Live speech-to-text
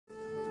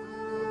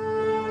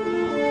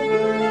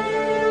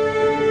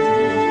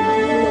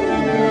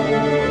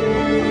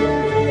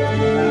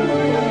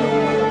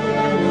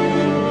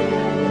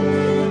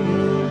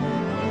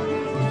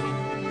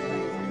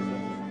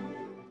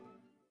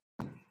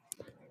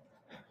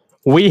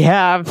We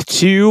have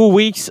 2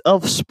 weeks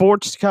of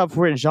sports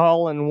coverage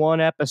all in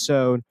one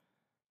episode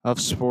of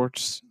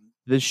Sports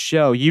the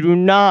Show. You do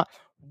not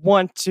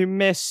want to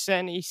miss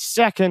any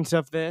seconds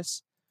of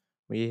this.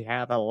 We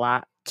have a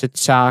lot to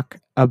talk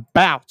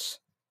about.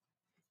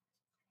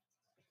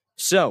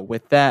 So,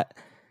 with that,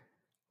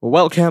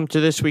 welcome to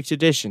this week's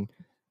edition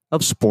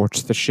of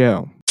Sports the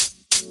Show.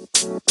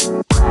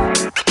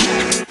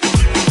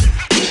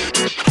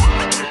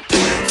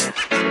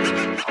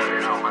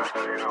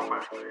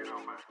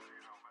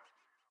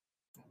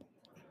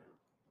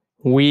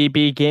 We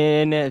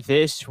begin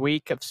this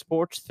week of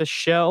Sports the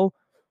Show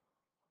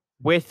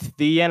with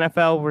the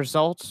NFL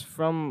results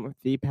from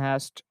the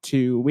past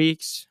 2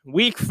 weeks.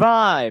 Week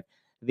 5,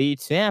 the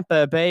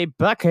Tampa Bay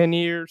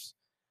Buccaneers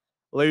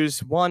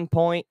lose 1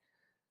 point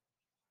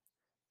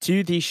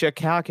to the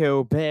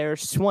Chicago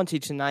Bears,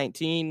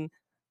 20-19.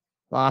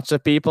 Lots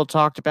of people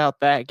talked about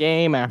that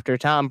game after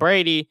Tom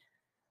Brady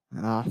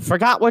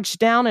forgot which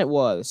down it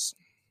was,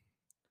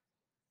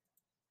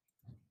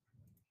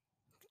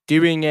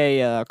 doing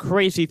a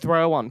crazy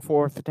throw on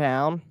 4th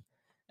down,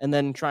 and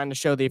then trying to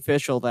show the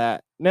official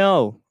that,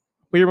 no,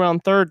 we were on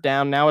 3rd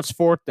down, now it's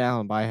 4th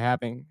down, by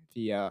having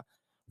the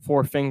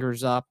 4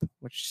 fingers up,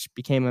 which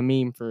became a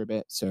meme for a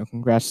bit. So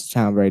congrats to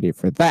Tom Brady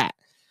for that.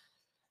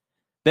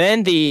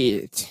 Then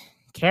the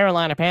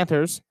Carolina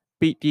Panthers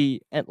beat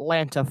the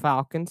Atlanta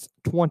Falcons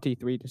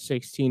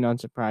 23-16,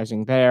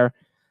 unsurprising there.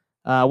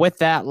 With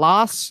that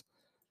loss,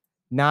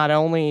 not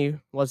only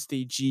was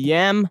the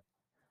GM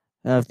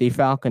of the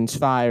Falcons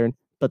fired,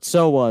 but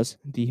so was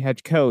the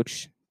head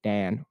coach,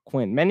 Dan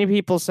Quinn. Many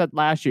people said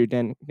last year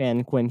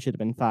Dan Quinn should have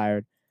been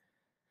fired.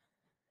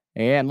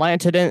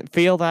 Atlanta didn't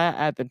feel that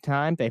at the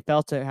time. They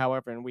felt it,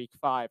 however, in week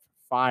 5,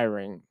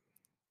 firing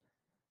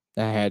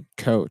the head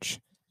coach.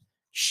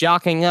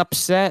 Shocking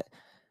upset.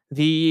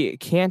 The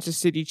Kansas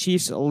City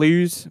Chiefs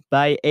lose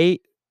by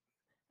 8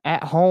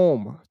 at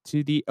home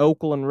to the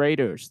Oakland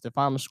Raiders. The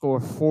final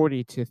score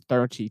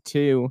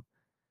 40-32.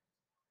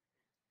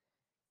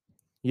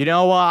 You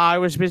know what? I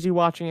was busy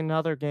watching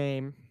another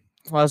game.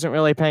 I wasn't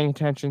really paying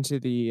attention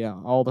to the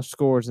all the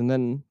scores, and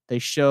then they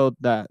showed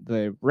that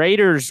the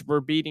Raiders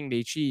were beating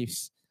the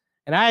Chiefs.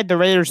 And I had the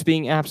Raiders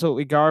being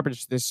absolutely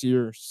garbage this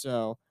year,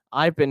 so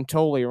I've been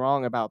totally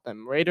wrong about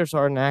them. Raiders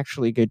are an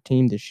actually good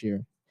team this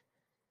year.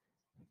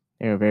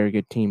 They're a very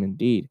good team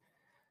indeed.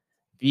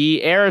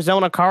 The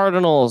Arizona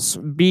Cardinals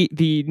beat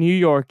the New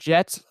York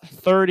Jets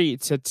 30-10,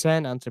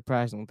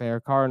 unsurprisingly.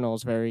 Their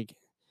Cardinals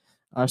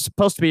are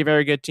supposed to be a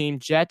very good team.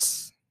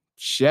 Jets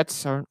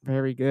aren't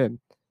very good.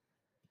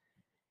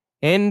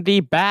 In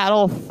the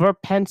battle for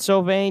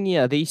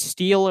Pennsylvania, the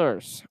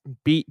Steelers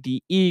beat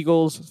the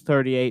Eagles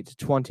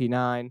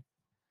 38-29,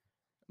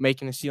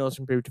 making the Steelers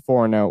improve to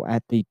 4-0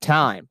 at the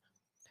time.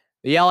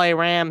 The LA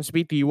Rams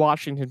beat the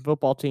Washington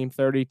football team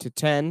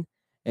 30-10,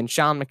 and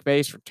Sean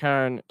McVay's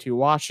return to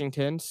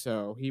Washington,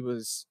 so he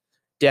was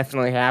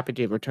definitely happy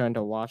to return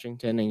to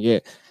Washington and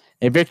get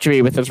a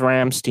victory with his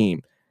Rams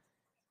team.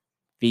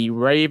 The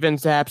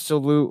Ravens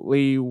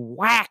absolutely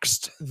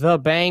waxed the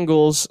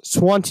Bengals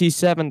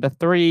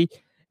 27-3.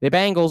 The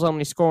Bengals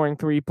only scoring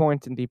 3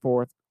 points in the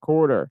 4th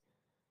quarter.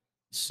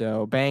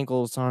 So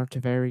Bengals aren't a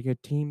very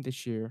good team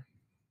this year.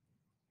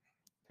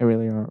 They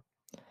really aren't.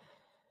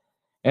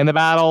 In the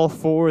battle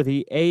for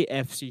the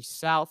AFC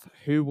South,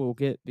 who will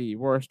get the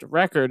worst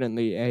record in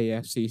the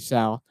AFC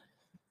South?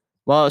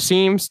 Well, it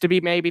seems to be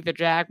maybe the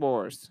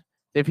Jaguars.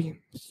 The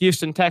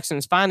Houston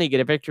Texans finally get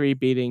a victory,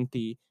 beating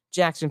the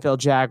Jacksonville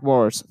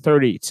Jaguars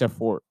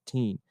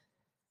 30-14.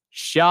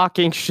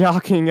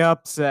 Shocking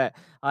upset.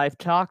 I've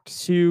talked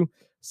to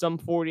some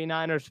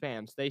 49ers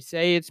fans. They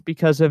say it's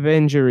because of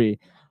injury.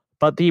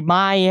 But the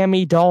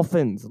Miami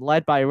Dolphins,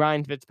 led by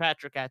Ryan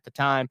Fitzpatrick at the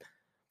time,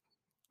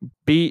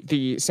 beat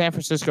the San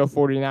Francisco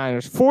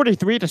 49ers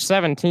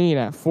 43-17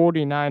 at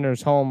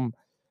 49ers home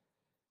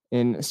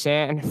in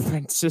San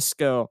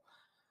Francisco.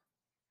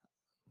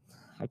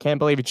 I can't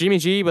believe it. Jimmy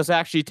G was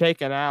actually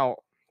taken out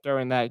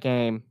during that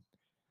game.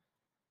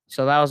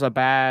 So that was a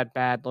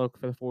bad look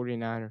for the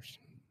 49ers.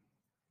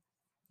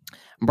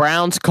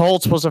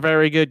 Browns-Colts was a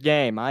very good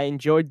game. I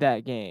enjoyed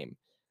that game.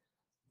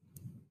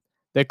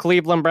 The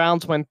Cleveland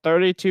Browns went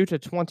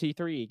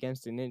 32-23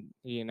 against the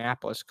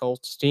Indianapolis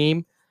Colts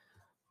team.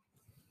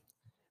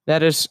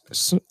 That is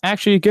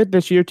actually good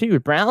this year, too.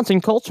 Browns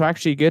and Colts are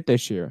actually good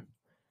this year.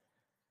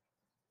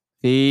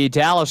 The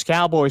Dallas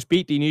Cowboys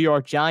beat the New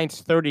York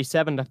Giants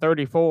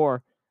 37-34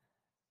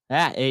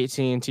 at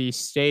AT&T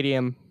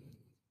Stadium.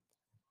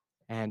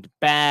 And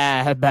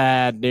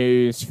bad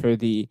news for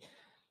the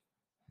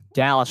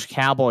Dallas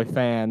Cowboy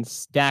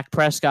fans. Dak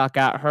Prescott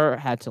got hurt,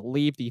 had to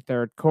leave the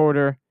 3rd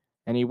quarter,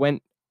 and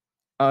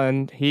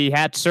he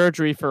had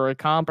surgery for a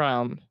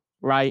compound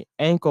right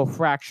ankle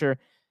fracture.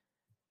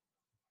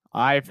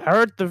 I've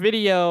heard the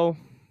video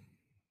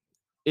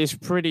is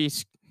pretty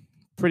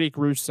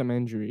gruesome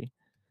injury.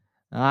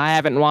 I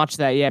haven't watched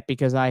that yet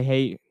because I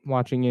hate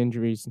watching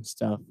injuries and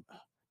stuff.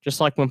 Just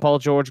like when Paul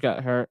George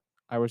got hurt,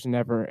 I was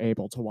never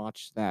able to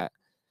watch that,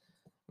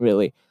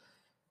 really.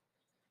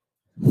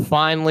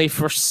 Finally,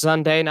 for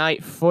Sunday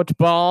Night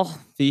Football,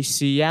 the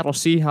Seattle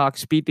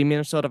Seahawks beat the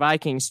Minnesota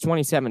Vikings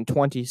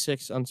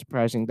 27-26.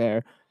 Unsurprising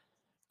there.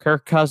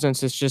 Kirk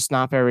Cousins is just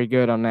not very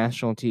good on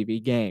national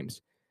TV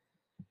games.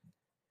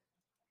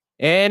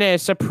 In a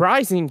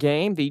surprising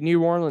game, the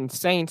New Orleans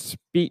Saints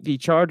beat the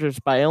Chargers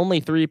by only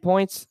 3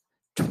 points,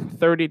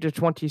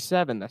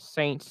 30-27. The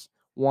Saints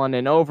won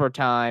in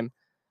overtime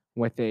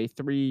with a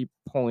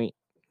 3-point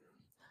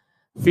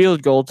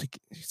field goal to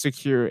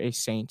secure a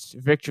Saints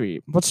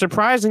victory. What's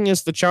surprising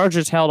is the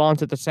Chargers held on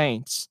to the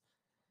Saints.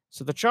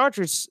 So the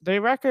Chargers, their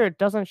record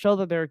doesn't show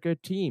that they're a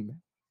good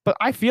team. But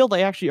I feel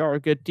they actually are a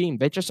good team.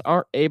 They just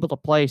aren't able to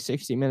play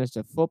 60 minutes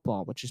of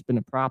football, which has been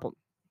a problem.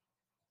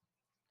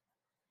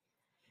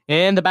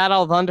 In the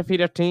battle of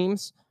undefeated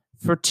teams,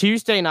 for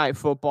Tuesday Night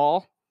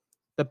Football,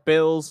 the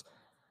Bills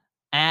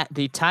at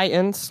the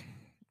Titans.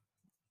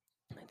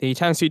 The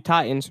Tennessee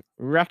Titans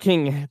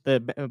wrecking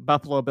the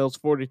Buffalo Bills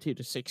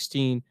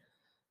 42-16.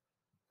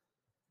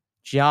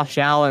 Josh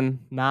Allen,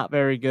 not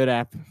very good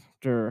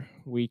after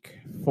week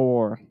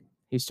 4.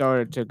 He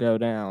started to go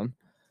down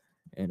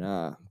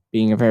and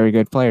being a very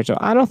good player. So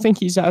I don't think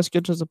he's as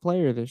good as a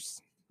player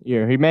this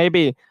year. He may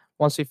be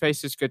once he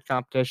faces good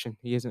competition.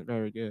 He isn't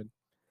very good.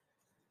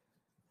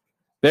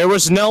 There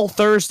was no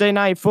Thursday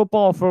Night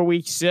Football for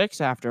week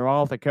 6 after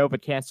all the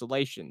COVID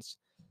cancellations.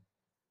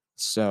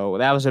 So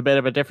that was a bit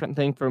of a different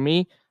thing for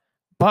me.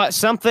 But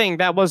something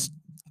that was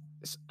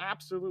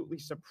absolutely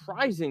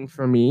surprising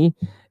for me,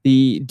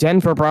 the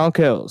Denver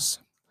Broncos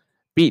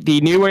beat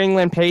the New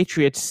England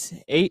Patriots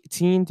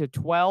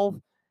 18-12.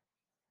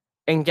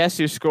 And guess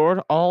who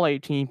scored all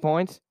 18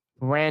 points?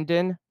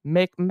 Brandon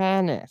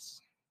McManus.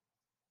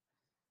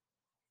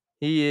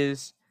 He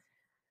is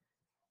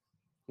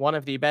one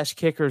of the best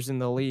kickers in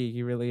the league.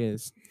 He really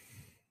is.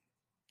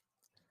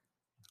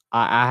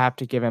 I have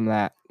to give him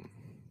that.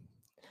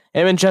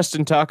 Him and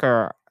Justin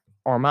Tucker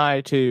are my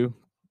 2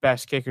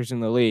 best kickers in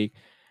the league.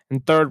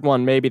 And third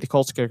one, maybe the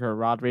Colts kicker,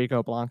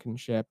 Rodrigo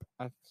Blankenship.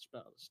 I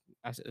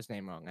said his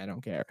name wrong. I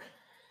don't care.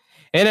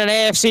 In an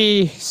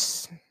AFC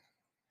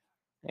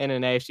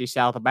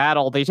South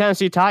battle, the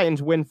Tennessee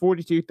Titans win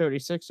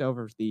 42-36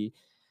 over the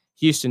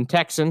Houston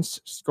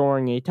Texans,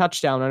 scoring a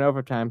touchdown in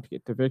overtime to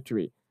get the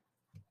victory.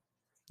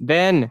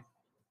 Then,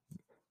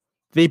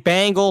 the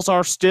Bengals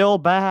are still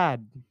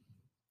bad.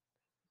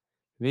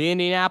 The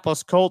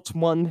Indianapolis Colts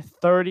won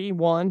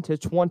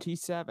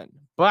 31-27.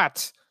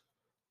 But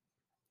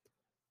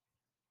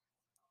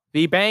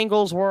the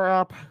Bengals were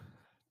up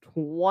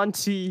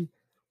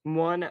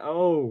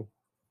 21-0.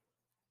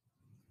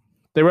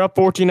 They were up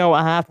 14-0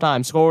 at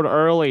halftime, scored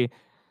early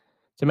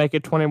to make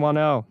it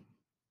 21-0.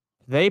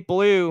 They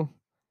blew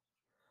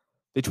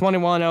the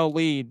 21-0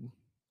 lead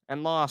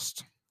and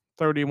lost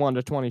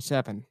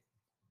 31-27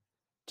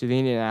 to the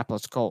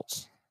Indianapolis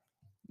Colts.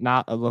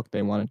 Not a look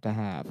they wanted to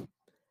have.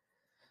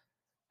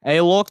 A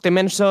look the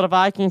Minnesota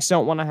Vikings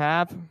don't want to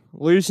have,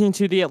 losing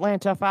to the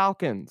Atlanta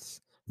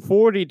Falcons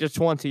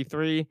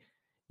 40-23.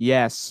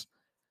 Yes,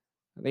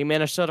 the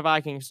Minnesota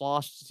Vikings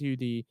lost to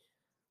the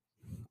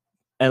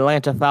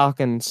Atlanta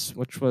Falcons,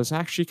 which was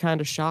actually kind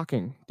of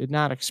shocking. Did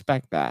not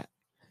expect that.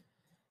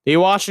 The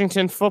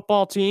Washington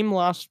football team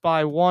lost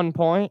by 1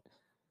 point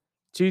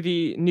to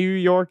the New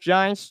York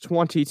Giants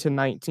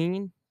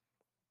 20-19.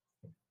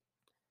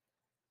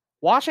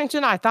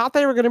 Washington, I thought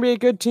they were going to be a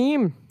good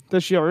team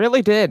this year.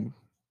 Really did.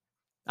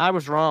 I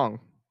was wrong.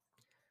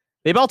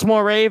 The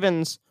Baltimore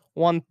Ravens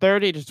won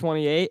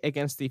 30-28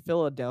 against the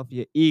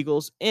Philadelphia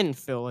Eagles in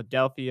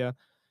Philadelphia.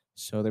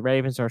 So the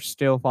Ravens are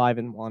still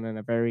 5-1 and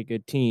a very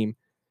good team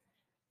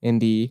in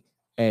the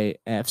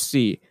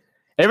AFC.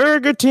 A very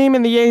good team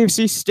in the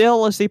AFC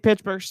still is the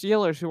Pittsburgh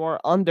Steelers, who are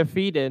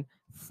undefeated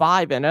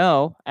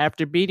 5-0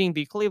 after beating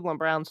the Cleveland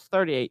Browns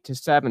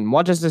 38-7.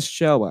 What does this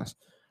show us?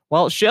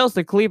 Well, it shows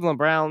the Cleveland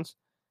Browns,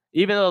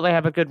 even though they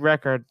have a good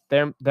record,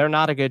 they're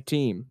not a good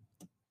team.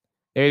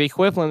 They're the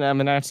equivalent of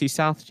an NFC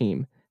South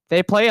team.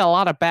 They play a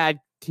lot of bad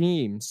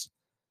teams.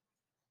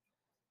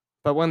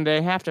 But when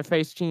they have to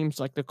face teams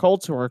like the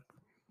Colts, who are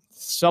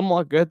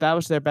somewhat good, that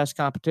was their best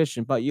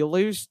competition. But you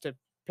lose to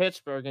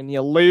Pittsburgh and you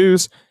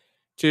lose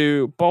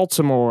to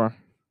Baltimore.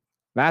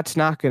 That's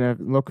not going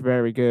to look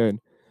very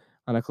good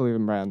on a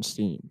Cleveland Browns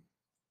team.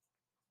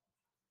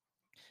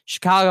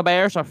 Chicago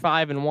Bears are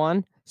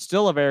 5-1.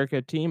 Still a very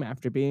good team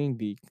after beating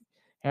the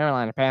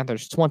Carolina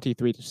Panthers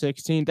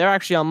 23-16. They're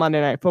actually on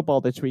Monday Night Football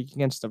this week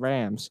against the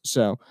Rams.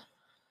 So,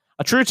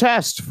 a true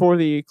test for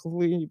the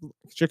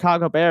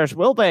Chicago Bears.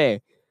 Will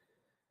they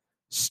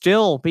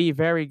still be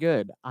very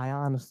good? I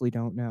honestly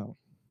don't know.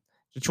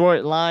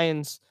 Detroit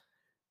Lions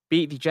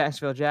beat the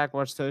Jacksonville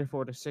Jaguars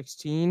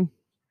 34-16.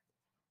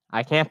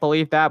 I can't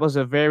believe that was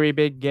a very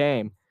big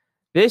game.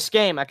 This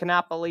game, I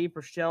cannot believe,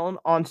 was shown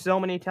on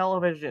so many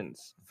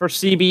televisions for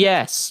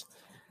CBS.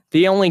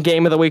 The only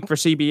game of the week for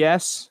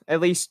CBS, at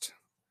least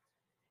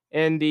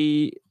in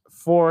the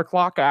 4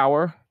 o'clock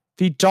hour.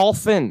 The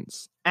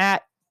Jets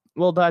at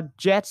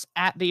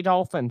the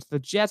Dolphins. The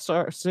Jets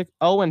are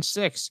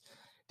 0-6.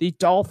 The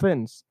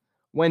Dolphins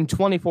win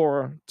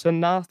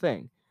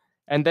 24-0.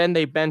 And then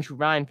they bench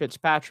Ryan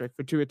Fitzpatrick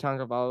for Tua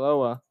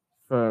Tagovailoa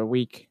for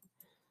week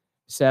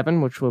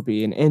 7, which will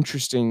be an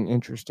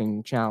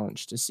interesting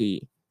challenge to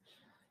see.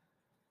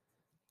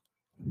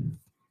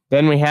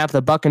 Then we have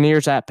the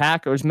Buccaneers at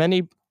Packers.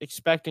 Many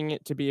expecting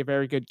it to be a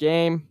very good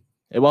game.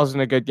 It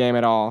wasn't a good game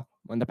at all.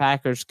 When the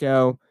Packers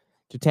go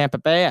to Tampa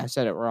Bay, I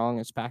said it wrong.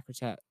 It's Packers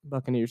at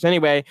Buccaneers.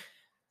 Anyway,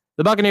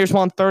 the Buccaneers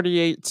won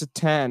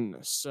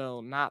 38-10,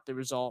 so not the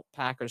result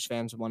Packers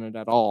fans wanted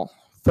at all.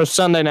 For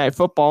Sunday Night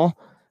Football,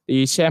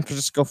 the San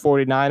Francisco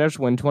 49ers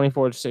win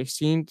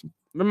 24-16,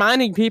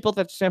 reminding people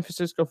that the San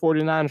Francisco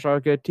 49ers are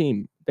a good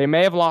team. They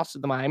may have lost to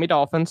the Miami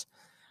Dolphins,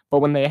 but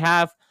when they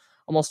have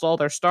almost all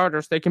their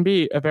starters, they can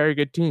be a very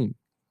good team.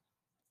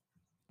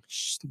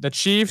 The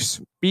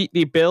Chiefs beat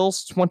the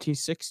Bills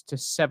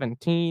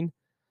 26-17.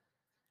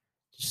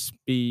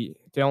 They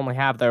only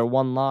have their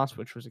one loss,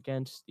 which was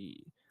against the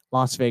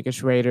Las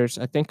Vegas Raiders.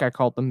 I think I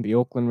called them the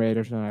Oakland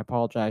Raiders, and I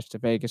apologize to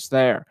Vegas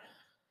there.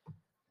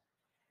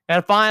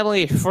 And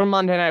finally, for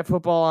Monday Night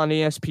Football on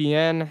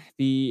ESPN,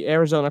 the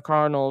Arizona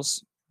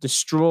Cardinals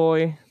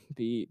destroy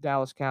the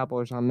Dallas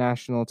Cowboys on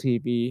national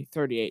TV,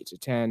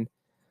 38-10.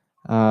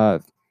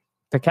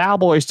 The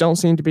Cowboys don't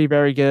seem to be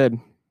very good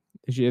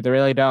this year. They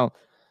really don't.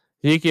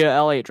 Ezekiel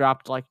Elliott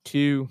dropped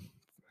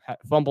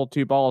fumbled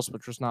 2 balls,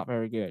 which was not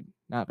very good.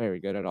 Not very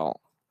good at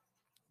all.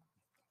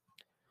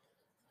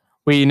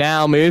 We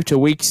now move to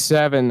Week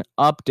 7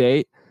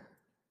 update.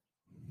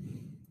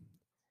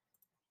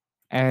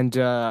 And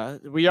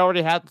we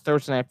already had the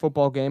Thursday Night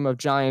Football game of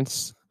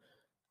Giants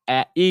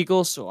at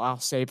Eagles, so I'll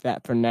save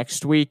that for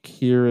next week.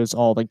 Here is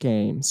all the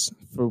games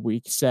for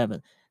Week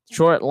 7.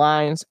 Detroit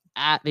Lions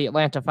at the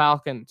Atlanta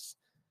Falcons.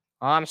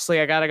 Honestly,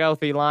 I got to go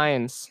with the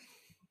Lions.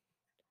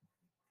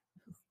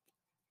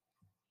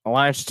 The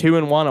Lions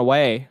 2-1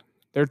 away.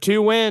 Their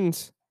 2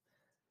 wins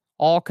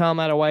all come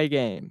at away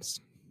games.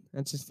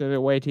 That's just the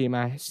away team.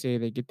 I say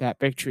they get that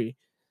victory.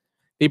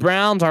 The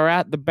Browns are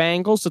at the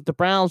Bengals. If the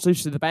Browns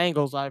lose to the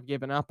Bengals, I've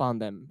given up on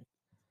them.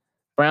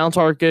 Browns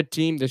are a good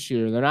team this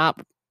year.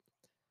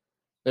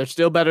 They're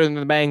still better than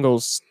the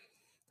Bengals.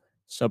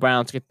 So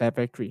Browns get that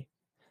victory.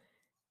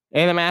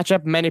 In the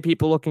matchup, many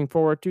people looking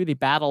forward to the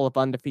battle of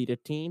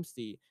undefeated teams.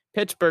 The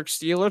Pittsburgh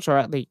Steelers are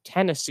at the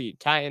Tennessee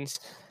Titans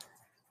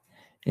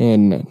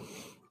in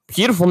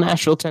beautiful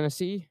Nashville,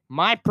 Tennessee.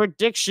 My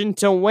prediction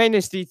to win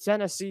is the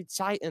Tennessee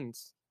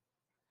Titans.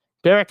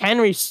 Derrick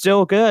Henry's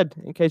still good,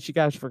 in case you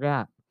guys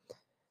forgot.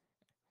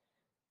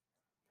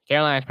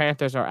 Carolina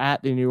Panthers are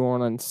at the New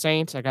Orleans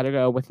Saints. I got to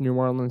go with New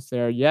Orleans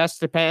there. Yes,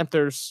 the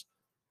Panthers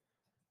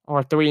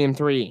are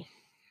 3-3.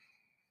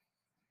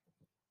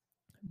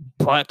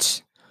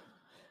 But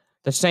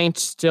the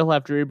Saints still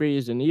have Drew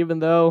Brees, and even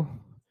though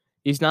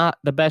he's not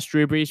the best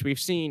Drew Brees we've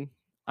seen,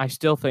 I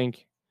still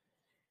think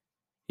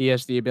he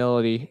has the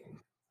ability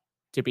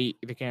to beat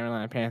the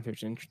Carolina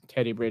Panthers and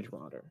Teddy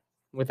Bridgewater.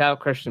 Without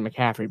Christian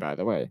McCaffrey, by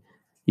the way.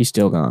 He's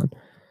still gone.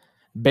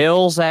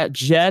 Bills at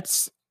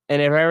Jets,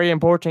 and a very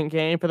important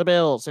game for the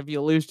Bills. If you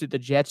lose to the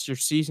Jets, your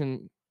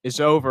season is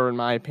over, in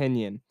my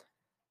opinion.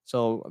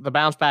 So the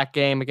bounce-back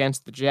game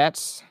against the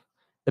Jets,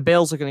 the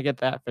Bills are going to get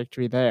that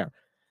victory there.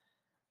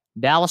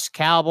 Dallas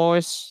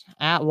Cowboys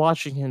at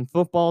Washington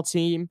Football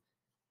Team.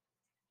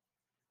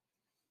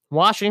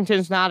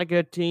 Washington's not a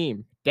good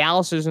team.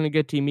 Dallas isn't a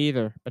good team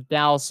either, but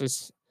Dallas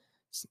is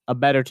a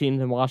better team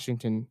than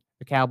Washington.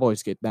 The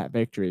Cowboys get that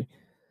victory.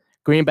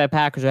 Green Bay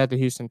Packers at the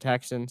Houston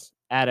Texans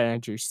at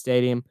Andrew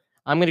Stadium.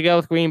 I'm going to go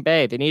with Green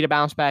Bay. They need a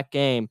bounce-back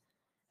game,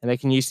 and they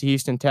can use the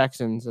Houston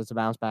Texans as a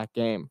bounce-back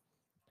game.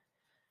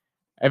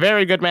 A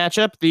very good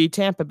matchup, the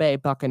Tampa Bay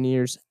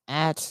Buccaneers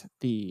at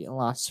the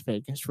Las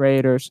Vegas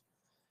Raiders.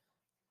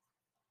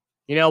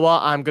 You know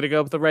what? I'm going to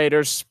go with the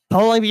Raiders.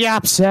 Pulling the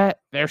upset.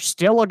 They're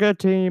still a good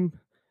team.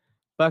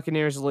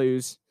 Buccaneers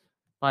lose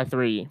by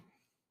 3.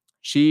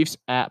 Chiefs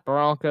at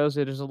Broncos.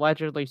 It is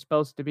allegedly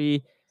supposed to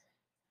be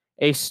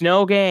a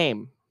snow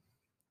game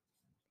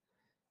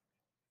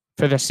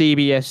for the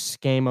CBS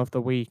game of the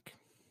week,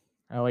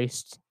 at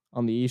least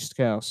on the East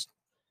Coast.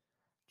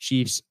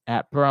 Chiefs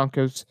at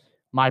Broncos.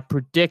 My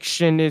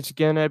prediction is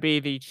going to be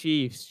the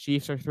Chiefs.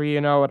 Chiefs are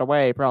 3-0 at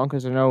away.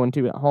 Broncos are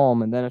 0-2 at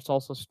home. And then it's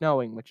also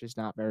snowing, which is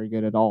not very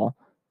good at all.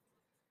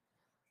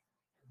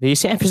 The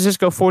San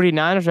Francisco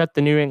 49ers at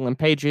the New England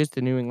Patriots.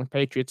 The New England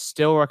Patriots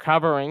still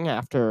recovering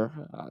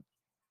after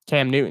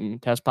Cam Newton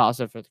tests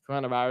positive for the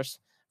coronavirus.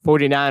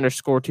 49ers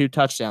score 2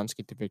 touchdowns,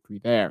 get the victory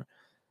there.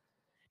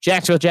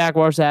 Jacksonville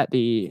Jaguars at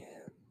the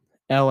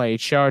LA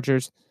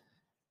Chargers.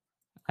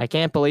 I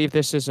can't believe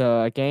this is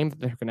a game that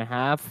they're going to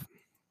have.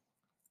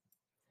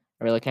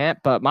 I really can't,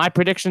 but my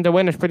prediction to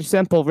win is pretty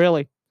simple,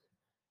 really.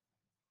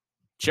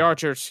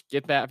 Chargers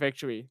get that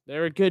victory.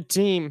 They're a good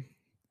team.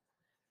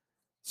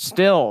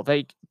 Still,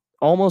 they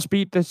almost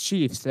beat the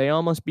Chiefs. They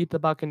almost beat the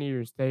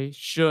Buccaneers. They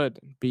should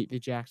beat the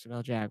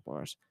Jacksonville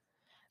Jaguars.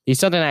 The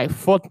Sunday Night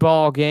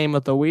Football game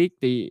of the week,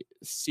 the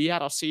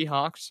Seattle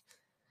Seahawks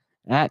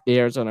at the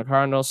Arizona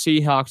Cardinals.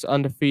 Seahawks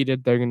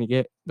undefeated. They're going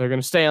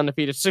to stay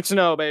undefeated.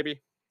 6-0, baby.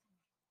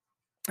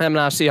 I'm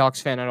not a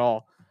Seahawks fan at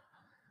all.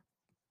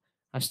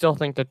 I still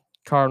think that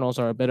Cardinals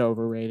are a bit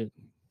overrated.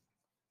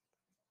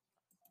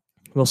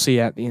 We'll see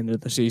at the end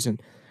of the season.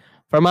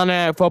 For Monday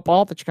Night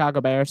Football, the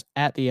Chicago Bears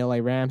at the LA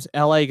Rams.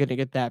 LA going to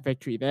get that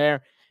victory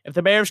there. If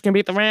the Bears can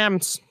beat the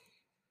Rams,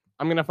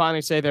 I'm going to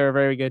finally say they're a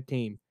very good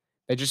team.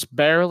 They just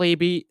barely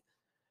beat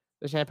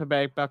the Tampa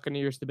Bay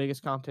Buccaneers, the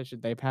biggest competition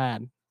they've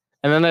had.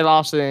 And then they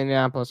lost to the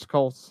Indianapolis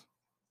Colts.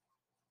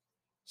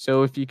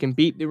 So if you can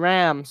beat the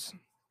Rams,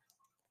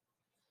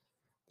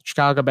 the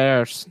Chicago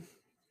Bears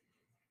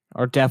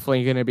are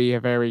definitely going to be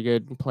a very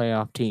good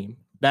playoff team.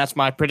 That's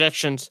my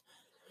predictions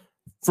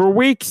for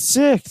week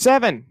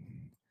 7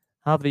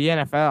 of the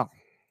NFL.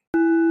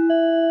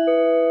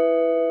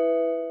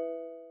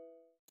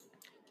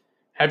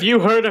 Have you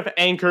heard of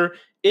Anchor?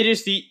 It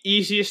is the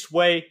easiest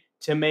way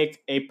to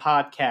make a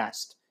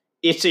podcast.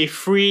 It's a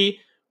free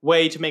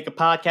way to make a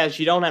podcast.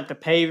 You don't have to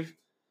pay.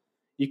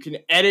 You can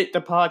edit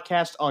the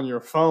podcast on your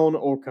phone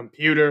or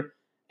computer.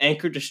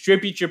 Anchor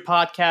distributes your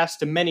podcast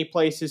to many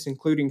places,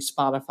 including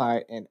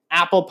Spotify and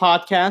Apple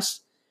Podcasts.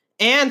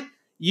 And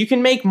you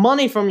can make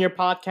money from your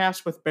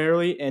podcast with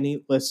barely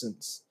any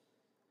listens.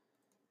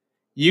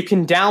 You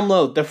can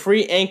download the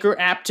free Anchor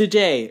app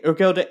today or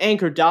go to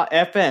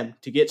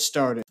anchor.fm to get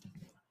started.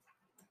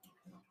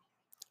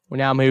 We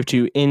now move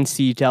to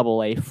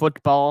NCAA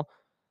football.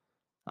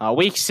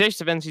 Week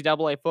 6 of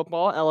NCAA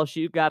football,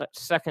 LSU got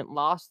its second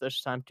loss,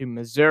 this time to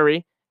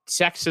Missouri.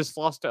 Texas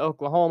lost to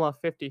Oklahoma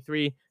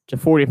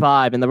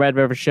 53-45 in the Red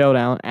River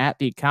Showdown at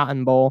the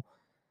Cotton Bowl.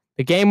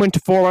 The game went to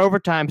 4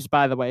 overtimes,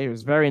 by the way. It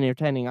was very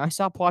entertaining. I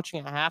stopped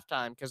watching at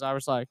halftime because I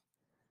was like,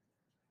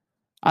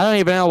 I don't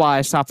even know why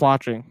I stopped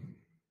watching,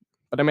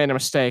 but I made a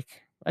mistake.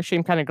 Actually,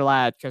 I'm kind of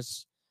glad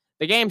because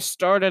the game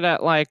started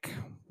at like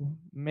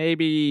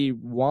maybe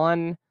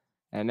 1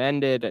 and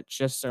ended at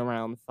just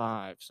around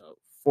 5. So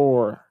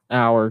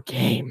 4-hour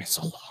game is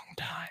a long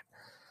time.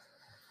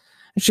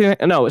 Actually,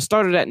 no, it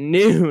started at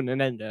noon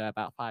and ended at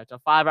about 5. So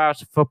 5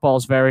 hours of football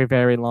is very,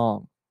 very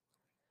long.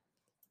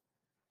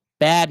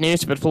 Bad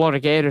news for the Florida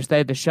Gators. They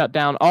had to shut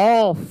down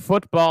all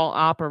football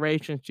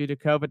operations due to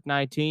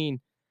COVID-19.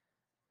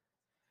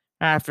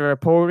 After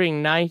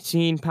reporting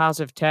 19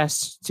 positive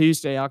tests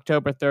Tuesday,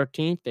 October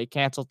 13th, they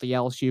canceled the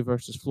LSU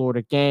versus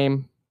Florida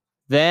game.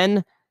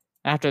 Then,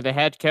 after the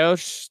head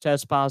coach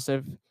tests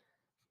positive,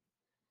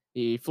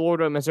 the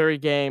Florida-Missouri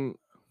game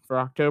for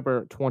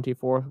October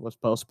 24th was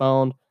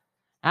postponed.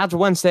 After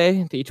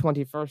Wednesday, the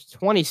 21st,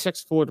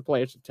 26 Florida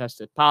players have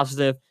tested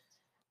positive.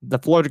 The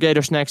Florida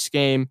Gators' next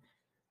game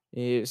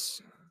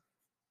is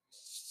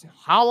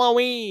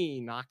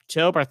Halloween,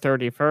 October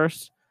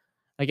 31st,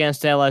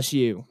 against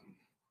LSU.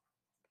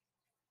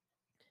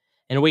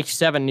 In Week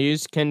 7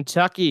 news,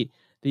 Kentucky,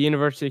 the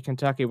University of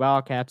Kentucky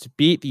Wildcats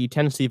beat the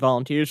Tennessee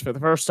Volunteers for the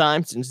first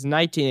time since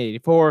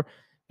 1984.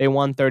 They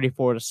won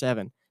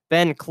 34-7.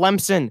 Then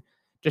Clemson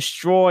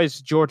destroys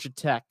Georgia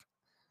Tech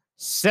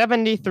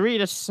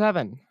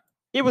 73-7.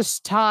 It was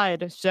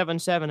tied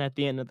 7-7 at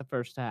the end of the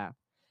first half.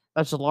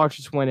 That's the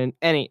largest win in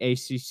any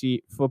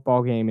ACC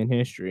football game in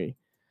history,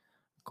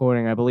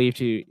 according, I believe,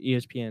 to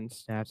ESPN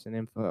Stats and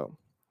Info.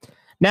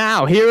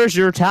 Now, here is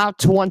your top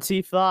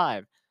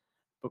 25.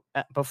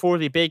 Before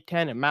the Big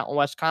Ten and Mountain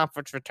West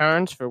Conference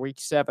returns for Week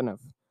 7 of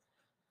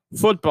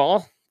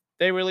football,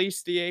 they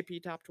released the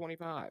AP Top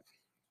 25.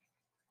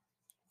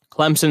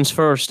 Clemson's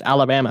first,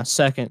 Alabama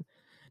second.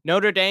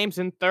 Notre Dame's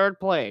in third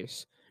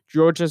place.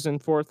 Georgia's in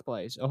fourth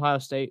place. Ohio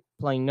State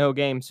playing no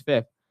games,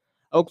 fifth.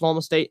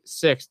 Oklahoma State,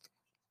 sixth.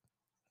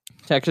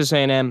 Texas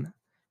A&M,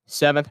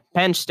 seventh.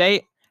 Penn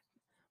State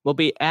will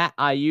be at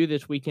IU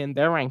this weekend.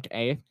 They're ranked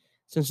eighth.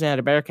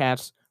 Cincinnati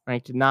Bearcats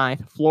ranked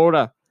ninth.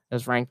 Florida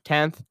is ranked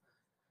 10th.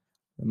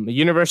 The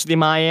University of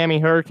Miami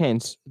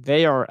Hurricanes,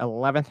 they are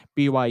 11th.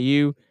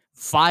 BYU,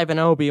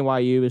 5-0.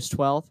 BYU is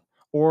 12th.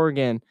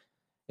 Oregon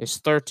is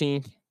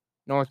 13th.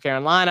 North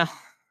Carolina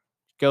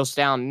goes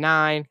down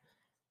 9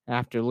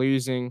 after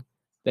losing.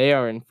 They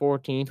are in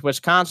 14th.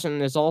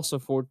 Wisconsin is also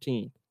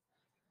 14th.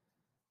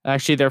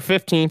 Actually, they're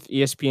 15th.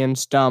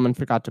 ESPN's dumb and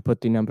forgot to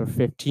put the number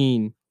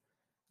 15.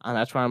 And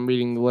that's where I'm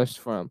reading the list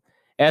from.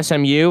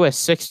 SMU is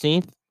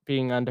 16th,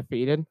 being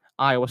undefeated.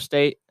 Iowa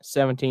State,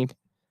 17th.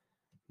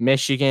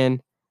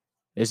 Michigan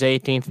is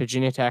 18th.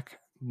 Virginia Tech,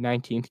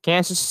 19th.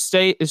 Kansas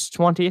State is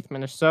 20th.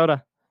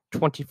 Minnesota,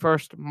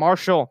 21st.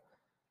 Marshall,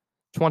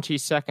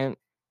 22nd.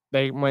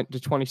 They went to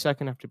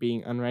 22nd after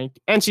being unranked.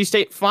 NC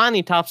State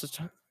finally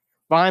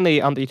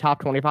on the top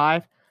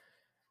 25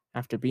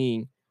 after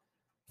being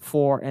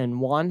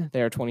 4-1.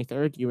 They are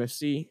 23rd.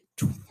 USC,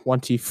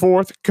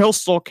 24th.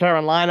 Coastal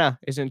Carolina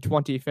is in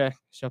 25th.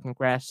 So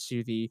congrats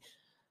to the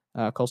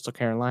Coastal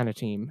Carolina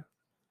team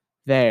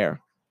there.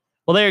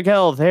 Well, there you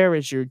go. There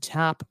is your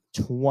top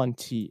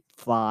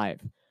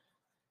 25.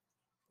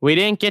 We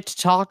didn't get to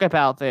talk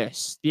about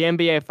this. The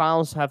NBA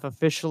Finals have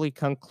officially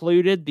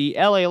concluded. The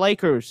LA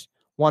Lakers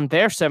won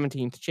their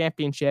 17th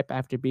championship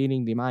after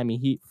beating the Miami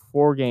Heat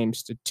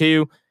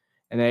 4-2.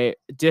 And a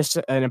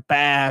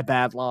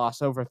bad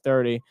loss, over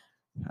 30,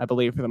 I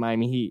believe, for the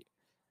Miami Heat.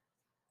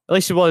 At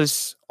least it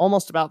was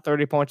almost about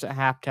 30 points at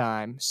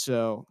halftime.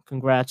 So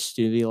congrats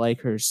to the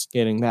Lakers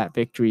getting that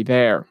victory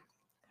there.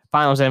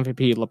 Finals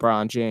MVP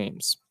LeBron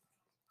James.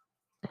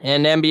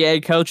 And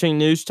NBA coaching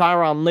news: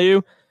 Tyronn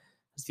Lue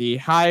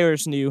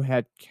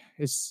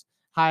is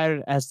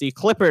hired as the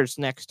Clippers'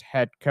 next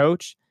head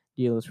coach.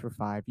 Deal is for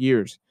 5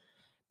 years.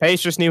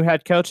 Pacers' new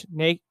head coach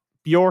Nate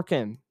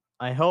Bjorken.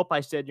 I hope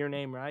I said your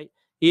name right.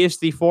 He is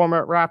the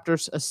former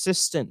Raptors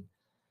assistant.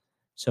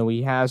 So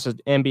he has an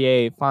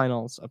NBA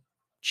Finals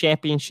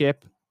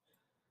championship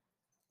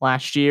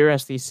last year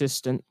as the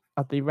assistant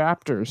of the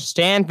Raptors.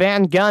 Stan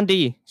Van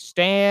Gundy.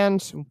 Stan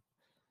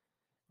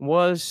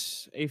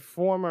was a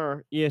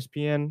former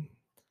ESPN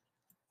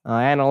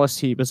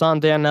analyst. He was on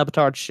Dan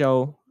Nebatard's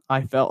show,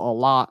 I Felt a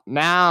Lot.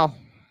 Now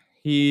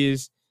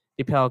he's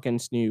the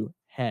Pelicans' new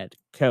head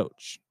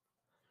coach.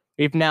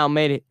 We've now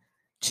made it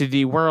to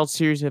the World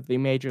Series of the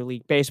Major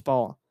League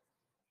Baseball.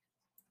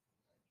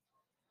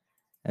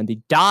 And the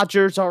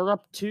Dodgers are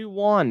up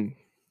 2-1.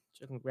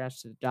 So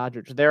congrats to the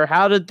Dodgers there.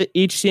 How did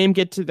each team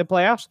get to the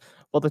playoffs?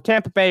 Well, the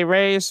Tampa Bay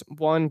Rays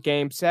won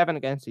Game 7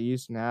 against the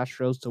Houston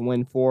Astros to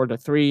win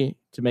 4-3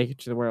 to make it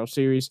to the World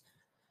Series.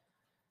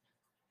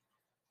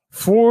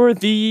 For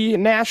the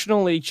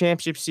National League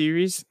Championship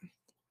Series,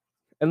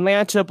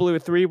 Atlanta blew a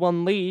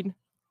 3-1 lead.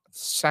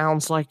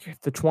 Sounds like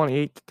the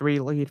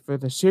 28-3 lead for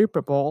the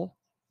Super Bowl.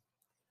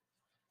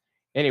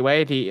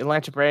 Anyway, the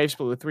Atlanta Braves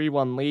blew a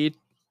 3-1 lead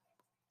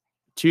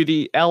to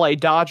the LA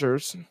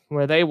Dodgers,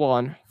 where they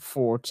won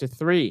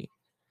 4-3.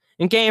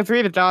 In Game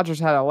 3, the Dodgers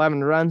had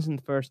 11 runs in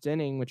the first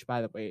inning, which,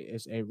 by the way,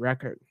 is a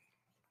record.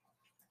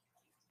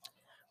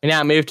 We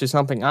now move to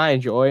something I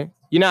enjoy: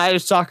 United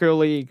Soccer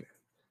League.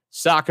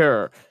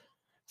 Soccer.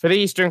 For the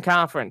Eastern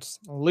Conference,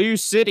 Louisville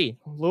City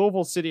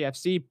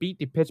FC beat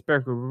the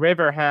Pittsburgh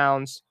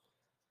Riverhounds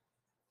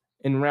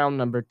in round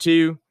number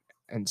 2,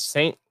 and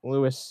St.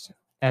 Louis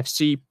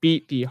FC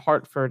beat the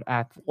Hartford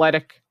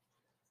Athletic.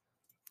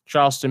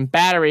 Charleston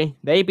Battery,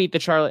 they beat the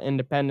Charlotte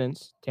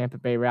Independence. Tampa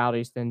Bay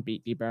Rowdies then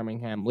beat the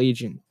Birmingham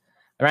Legion.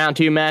 The round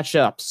 2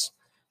 matchups: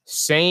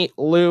 St.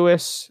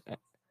 Louis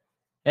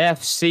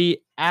FC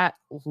at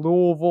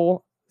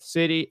Louisville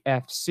City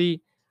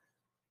FC.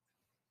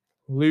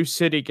 Lou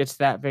City gets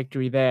that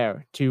victory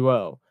there,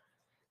 2-0.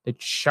 The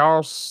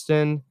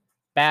Charleston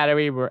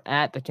Battery were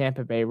at the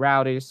Tampa Bay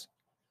Rowdies.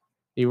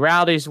 The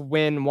Rowdies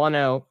win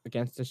 1-0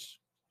 against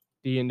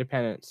the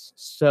Independents.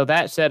 So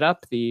that set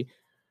up the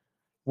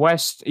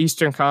West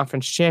Eastern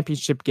Conference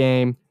Championship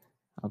game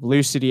of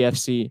Lou City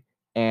FC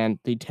and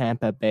the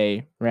Tampa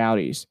Bay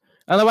Rowdies.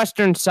 On the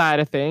western side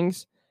of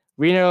things,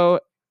 Reno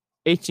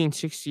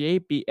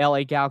 1868 beat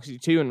LA Galaxy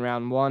 2 in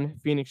round 1.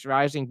 Phoenix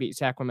Rising beat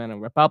Sacramento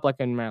Republic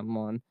in round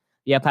 1.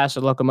 The El Paso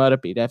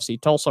Locomotive beat FC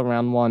Tulsa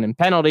round 1 in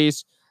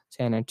penalties.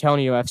 San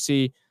Antonio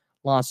FC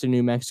lost to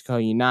New Mexico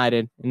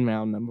United in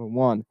round number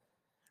 1.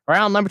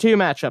 Round number 2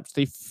 matchups: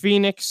 the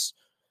Phoenix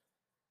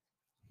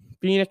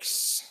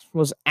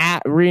was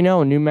at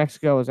Reno, and New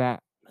Mexico was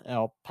at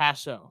El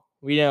Paso.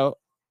 Reno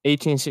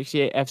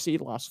 1868 FC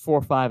lost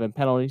 4-5 in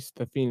penalties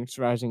to Phoenix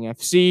Rising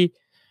FC.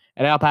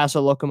 And El Paso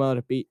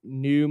Locomotive beat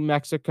New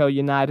Mexico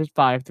United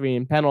 5-3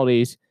 in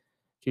penalties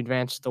to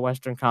advance to the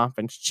Western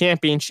Conference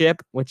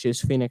Championship, which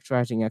is Phoenix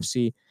Rising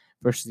FC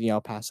versus the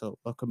El Paso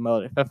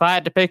Locomotive. If I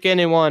had to pick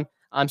anyone,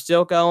 I'm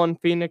still going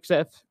Phoenix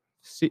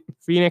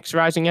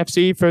Rising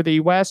FC for the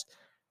West.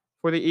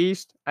 For the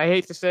East, I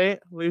hate to say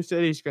it, Lou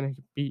City's going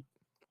to beat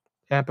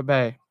Tampa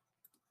Bay.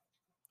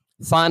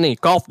 Finally,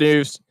 golf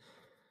news.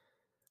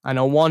 I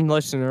know one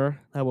listener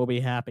that will be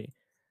happy.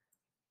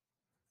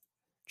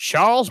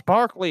 Charles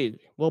Barkley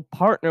will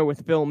partner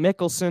with Phil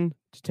Mickelson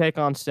to take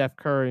on Steph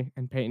Curry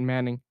and Peyton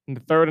Manning in the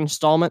third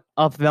installment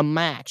of The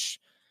Match,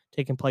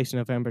 taking place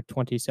November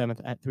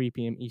 27th at 3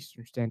 p.m.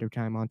 Eastern Standard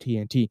Time on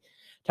TNT.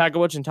 Tiger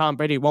Woods and Tom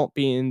Brady won't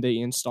be in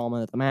the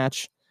installment of The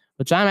Match,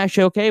 which I'm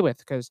actually okay with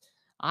because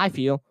I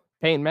feel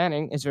Peyton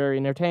Manning is very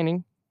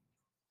entertaining.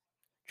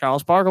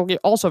 Charles Barkley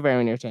also very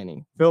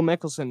entertaining. Phil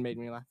Mickelson made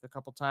me laugh a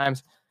couple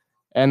times.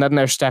 And then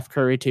there's Steph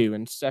Curry too.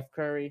 And Steph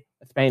Curry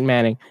with Peyton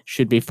Manning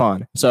should be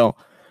fun. So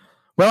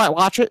will I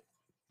watch it?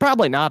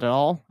 Probably not at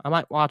all. I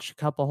might watch a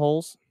couple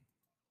holes.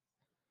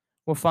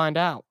 We'll find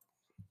out.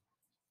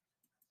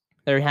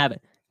 There you have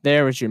it.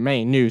 There is your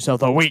main news of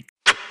the week.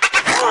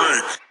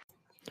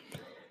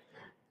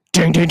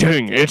 Ding, ding,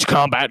 ding. It's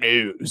combat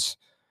news.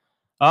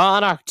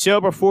 On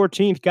October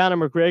 14th, Conor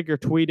McGregor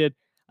tweeted,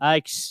 "I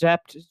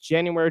accept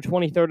January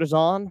 23rd is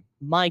on.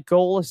 My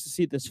goal is to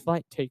see this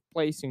fight take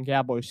place in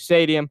Cowboys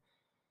Stadium.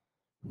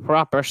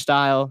 Proper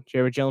style.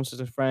 Jerry Jones is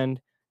a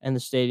friend, and the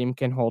stadium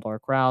can hold our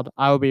crowd.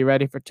 I will be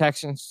ready for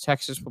Texans.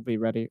 Texas will be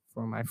ready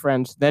for my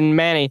friends." Then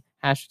Manny,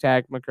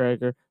 hashtag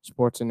McGregor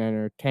Sports and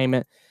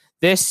Entertainment.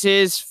 This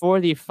is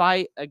for the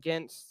fight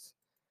against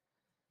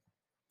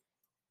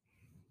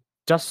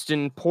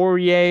Dustin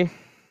Poirier.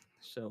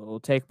 So it will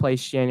take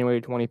place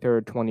January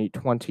 23rd,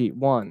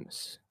 2021.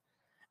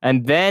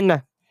 And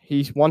then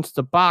he wants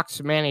to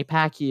box Manny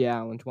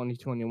Pacquiao in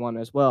 2021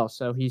 as well.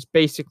 So he's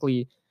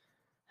basically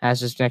has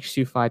his next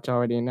 2 fights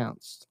already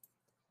announced.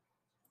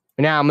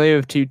 We now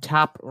move to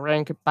Top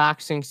Rank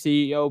Boxing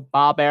CEO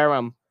Bob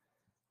Arum.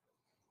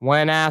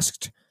 When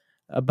asked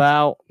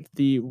about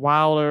the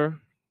Deontay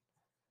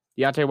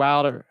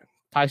Wilder,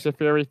 Tyson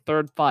Fury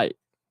third fight,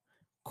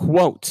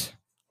 quote,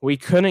 "We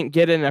couldn't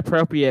get an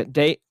appropriate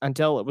date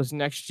until it was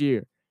next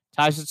year."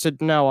 Tyson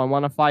said, "No, I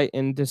want to fight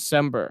in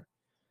December."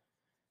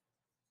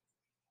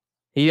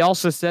 He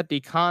also said the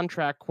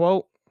contract,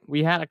 quote,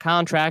 "We had a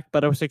contract,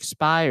 but it was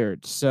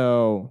expired."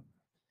 So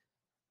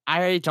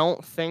I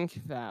don't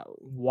think that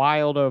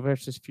Wilder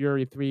versus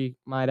Fury 3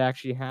 might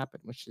actually happen,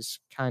 which is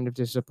kind of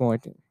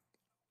disappointing.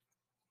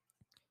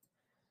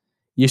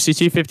 UFC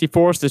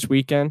 254s this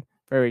weekend.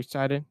 Very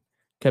excited.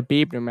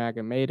 Khabib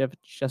Nurmagomedov,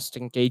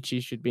 Justin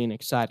Gaethje should be an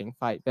exciting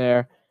fight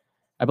there.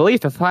 I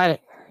believe the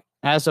fight,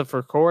 as of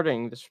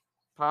recording this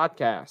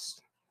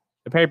podcast,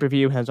 the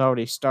pay-per-view has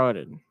already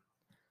started.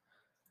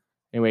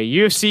 Anyway,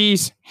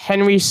 UFC's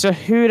Henry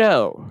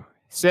Cejudo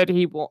said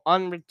he will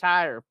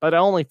unretire, but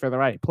only for the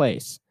right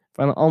place,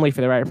 only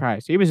for the right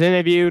price. He was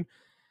interviewed,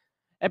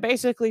 and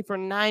basically for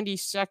 90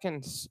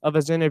 seconds of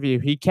his interview,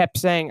 he kept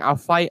saying, "I'll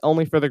fight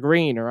only for the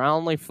green," or "I'll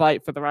only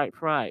fight for the right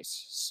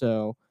price."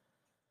 So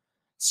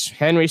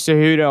Henry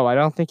Cejudo, I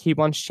don't think he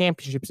wants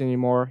championships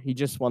anymore. He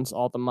just wants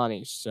all the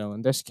money. So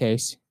in this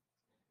case,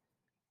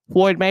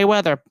 Floyd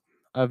Mayweather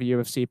of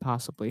UFC,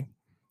 possibly.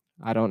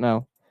 I don't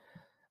know.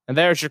 And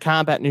there's your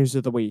combat news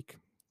of the week.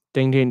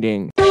 Ding, ding,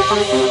 ding.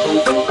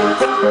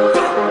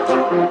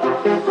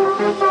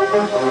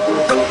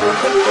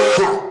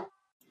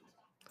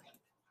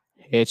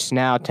 It's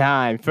now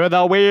time for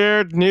the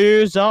weird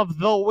news of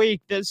the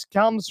week. This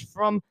comes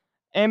from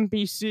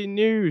NBC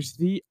News.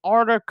 The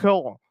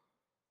article,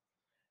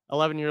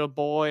 11-year-old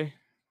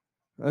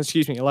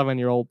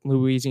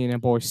Louisiana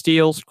boy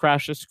steals,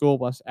 crashes school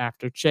bus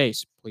after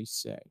chase, police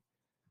say.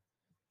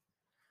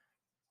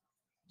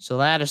 So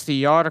that is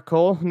the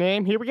article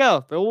name. Here we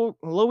go. The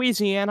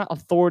Louisiana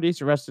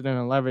authorities arrested an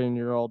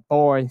 11-year-old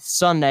boy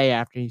Sunday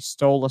after he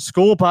stole a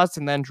school bus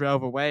and then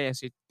drove away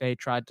as they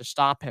tried to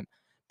stop him.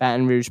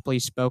 Baton Rouge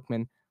police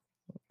spokesman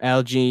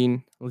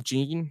Lejean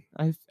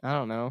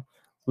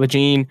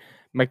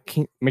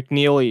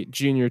McNeely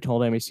Jr.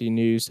 told NBC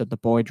News that the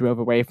boy drove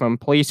away from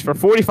police for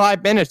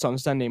 45 minutes on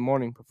Sunday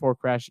morning before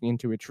crashing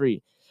into a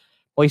tree.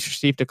 Police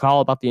received a call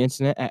about the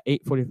incident at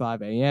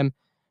 8:45 a.m.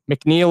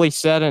 McNeely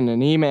said in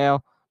an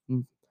email,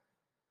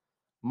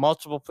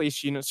 multiple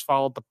police units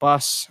followed the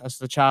bus as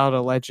the child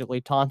allegedly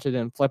taunted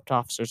and flipped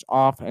officers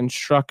off and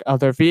struck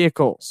other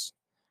vehicles.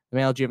 The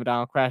male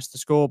juvenile crashed the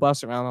school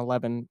bus around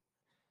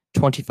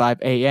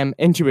 11:25 a.m.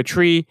 into a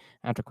tree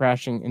after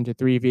crashing into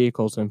three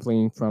vehicles and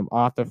fleeing from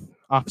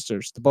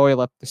officers. The boy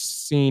left the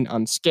scene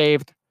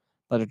unscathed,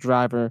 but a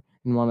driver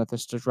in one of the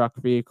struck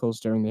vehicles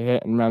during the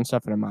hit and run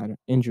suffered a minor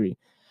injury.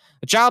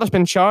 The child has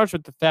been charged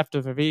with the theft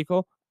of a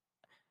vehicle,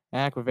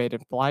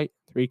 aggravated flight,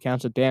 3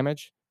 counts of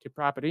damage to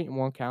property, and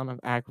 1 count of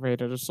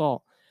aggravated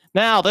assault.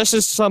 Now, this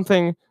is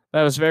something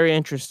that was very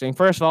interesting.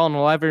 First of all, an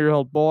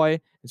 11-year-old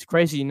boy is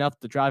crazy enough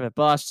to drive a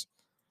bus.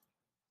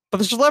 But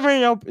this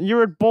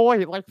 11-year-old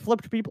boy,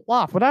 flipped people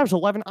off. When I was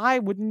 11, I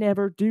would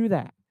never do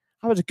that.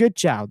 I was a good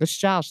child. This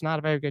child's not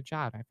a very good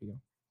child, I feel.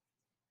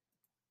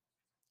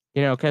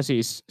 Because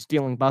he's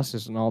stealing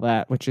buses and all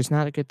that, which is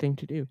not a good thing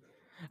to do.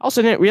 I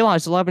also didn't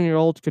realize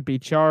 11-year-olds could be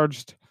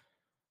charged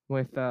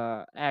with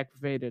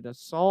aggravated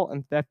assault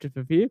and theft of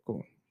a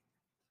vehicle.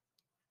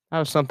 That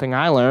was something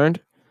I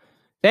learned.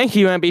 Thank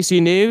you,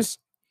 NBC News,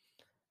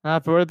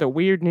 for the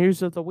weird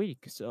news of the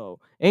week. So,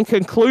 in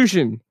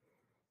conclusion,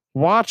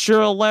 watch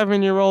your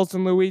 11-year-olds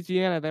in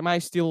Louisiana. They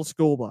might steal a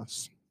school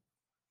bus.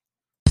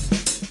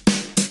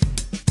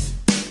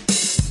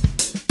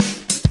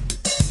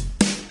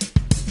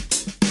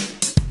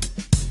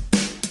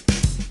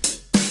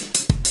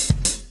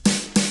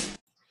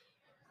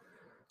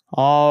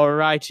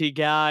 Alrighty,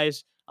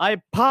 guys. I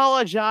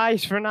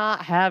apologize for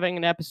not having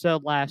an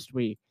episode last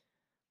week.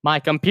 My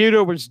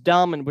computer was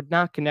dumb and would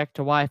not connect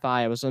to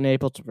Wi-Fi. I was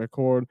unable to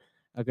record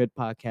a good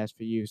podcast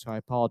for you, so I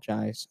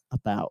apologize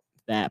about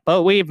that.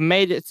 But we've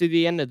made it to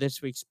the end of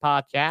this week's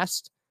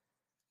podcast.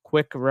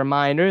 Quick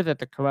reminder that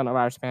the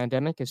coronavirus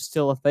pandemic is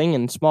still a thing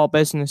and small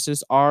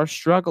businesses are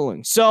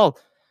struggling. So,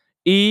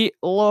 eat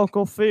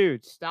local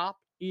food. Stop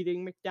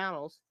eating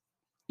McDonald's.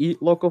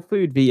 Eat local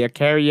food via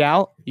carry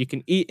out. You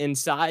can eat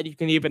inside. You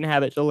can even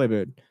have it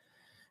delivered.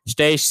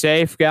 Stay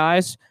safe,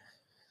 guys.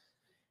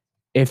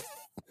 If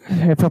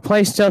a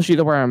place tells you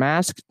to wear a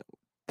mask,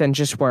 then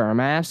just wear a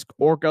mask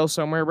or go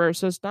somewhere where it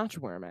says not to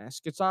wear a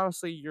mask. It's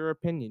honestly your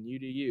opinion. You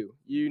do you.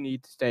 You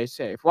need to stay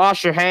safe.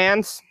 Wash your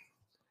hands.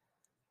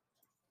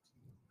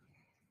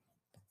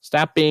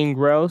 Stop being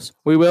gross.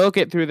 We will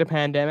get through the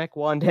pandemic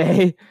one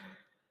day.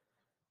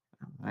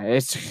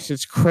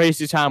 It's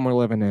crazy time we're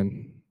living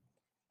in.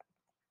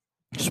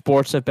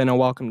 Sports have been a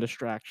welcome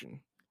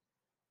distraction.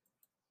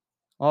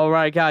 All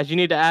right, guys, you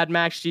need to add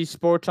Max G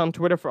Sports on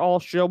Twitter for all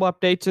show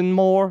updates and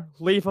more.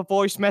 Leave a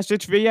voice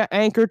message via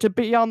Anchor to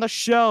be on the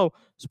show.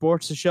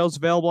 Sports, the show's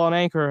available on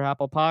Anchor,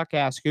 Apple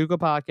Podcasts, Google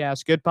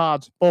Podcasts, Good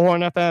Pods,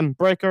 Bullhorn FM,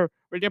 Breaker,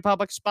 Radio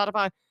Public,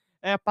 Spotify,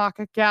 and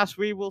Pocket Cast.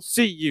 We will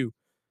see you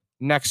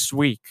next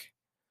week,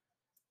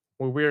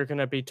 where we're going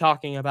to be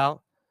talking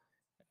about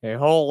a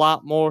whole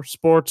lot more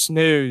sports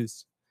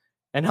news,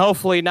 and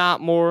hopefully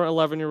not more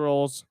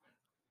 11-year-olds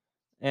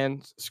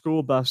and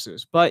school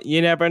buses. But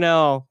you never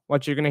know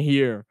what you're going to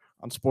hear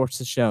on Sports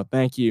the Show.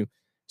 Thank you.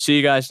 See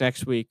you guys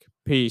next week.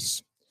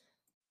 Peace.